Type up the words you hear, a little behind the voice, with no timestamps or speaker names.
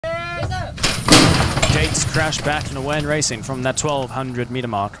crashed back and away in racing from that 1200 meter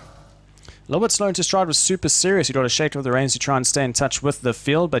mark. A little bit slow into stride was Super Serious. He got a shake of the reins to try and stay in touch with the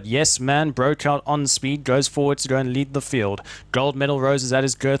field, but Yes Man broke out on speed, goes forward to go and lead the field. Gold Medal Rose is at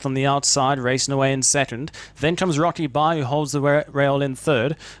his girth on the outside, racing away in second. Then comes Rocky Bai, who holds the rail in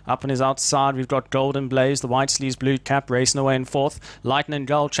third. Up on his outside, we've got Golden Blaze, the White Sleeves Blue Cap, racing away in fourth. Lightning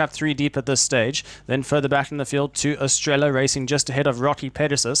Gull, chap 3 deep at this stage. Then further back in the field to Estrella, racing just ahead of Rocky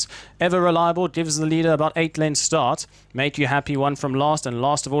Pegasus. Ever Reliable gives the leader about 8 lengths start. Make You Happy one from last, and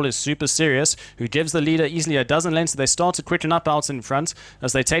last of all is Super Serious, who gives the leader easily a dozen lengths. They start to quicken up out in front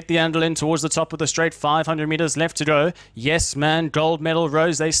as they take the angle in towards the top of the straight. 500 meters left to go. Yes Man, Gold Medal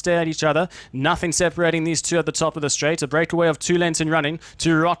Rose, they stare at each other. Nothing separating these two at the top of the straight. A breakaway of 2 lengths in running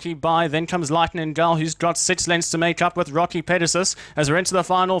to Rocky Bai. Then comes Lightning Gull, who's got 6 lengths to make up with Rocky Pegasus as we're into the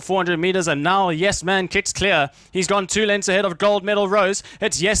final 400 meters, and now Yes Man kicks clear. He's gone 2 lengths ahead of Gold Medal Rose.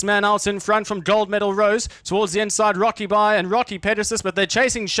 It's Yes Man out in front from Gold Medal Rose. Towards the inside, Rocky Bai and Rocky Pegasus, but they're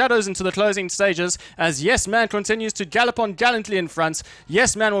chasing shadows into the closing stages as Yes Man continues to gallop on gallantly in front.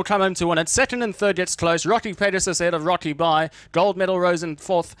 Yes Man will come home to win it. Second and third gets close. Rocky Pegasus ahead of Rocky Bai. Gold Medal Rose in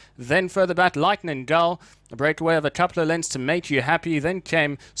fourth. Then further back, Lightning Gull. A breakaway of a couple of lengths to Make You Happy. Then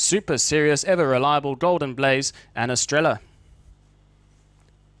came Super Serious, Ever Reliable, Golden Blaze, and Estrella.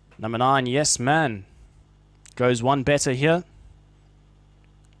 Number 9, Yes Man, goes one better here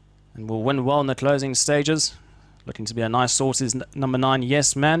and will win well in the closing stages. Looking to be a nice source is number 9,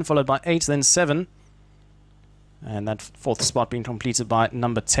 Yes Man, followed by 8, then 7. And that fourth spot being completed by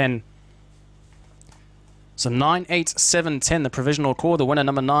number 10. So 9, 8, 7, 10, the provisional core. The winner,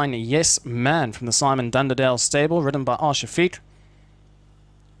 number 9, Yes Man, from the Simon Dunderdale stable, ridden by Shafiq.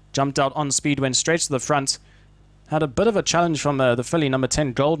 Jumped out on speed, went straight to the front. Had a bit of a challenge from the filly, number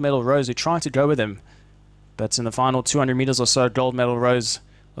 10, Gold Medal Rose, who tried to go with him. But in the final 200 meters or so, Gold Medal Rose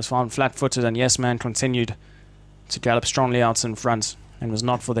was found flat-footed, and Yes Man continued to gallop strongly out in front and was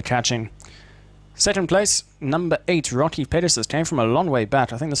not for the catching. Second place, number 8, Rocky Pegasus, came from a long way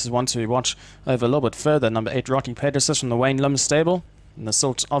back. I think this is one to watch over a little bit further. Number 8, Rocky Pegasus from the Wayne Lim stable, in the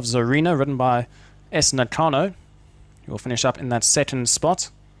Silt of Zarina, ridden by S. Nakano, who will finish up in that second spot.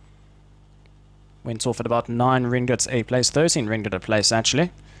 Went off at about 9 ringgits a place, 13 ringgit a place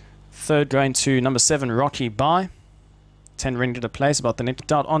actually. Third going to number 7, Rocky Bai, 10 ringgit a place, about the net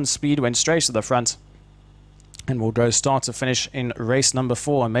out on speed, went straight to the front. And will go start to finish in race number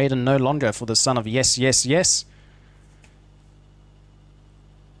 4. A maiden no longer for the son of Yes, Yes, Yes.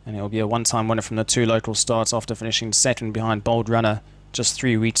 And it will be a one-time winner from the 2 local starts after finishing second behind Bold Runner just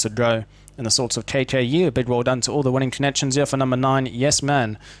 3 weeks ago. In the sorts of KKU, a big well done to all the winning connections here for number 9, Yes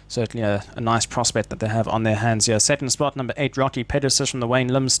Man. Certainly a nice prospect that they have on their hands here. Second spot, number 8, Rocky Pegasus from the Wayne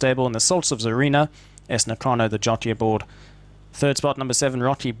Lim stable, in the Salts of Zarina, S. Nakano, the jockey aboard. Third spot, number 7,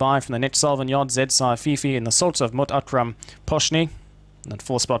 Rocky Bai from the Net Salvan Yard, Zedsai Fifi, in the Salts of Mut Akram Poshni. And that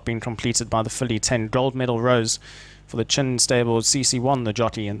fourth spot being completed by the filly 10, Gold Medal Rose, for the Chin stable, CC1, the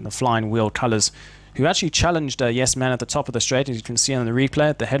jockey, in the Flying Wheel colours, who actually challenged Yes Man at the top of the straight, as you can see on the replay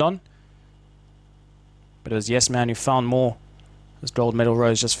at the head-on. But it was Yes Man who found more, as Gold Medal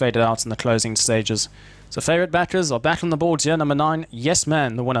Rose just faded out in the closing stages. So favourite backers are back on the boards here. Number 9, Yes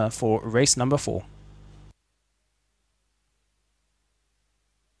Man, the winner for race number 4.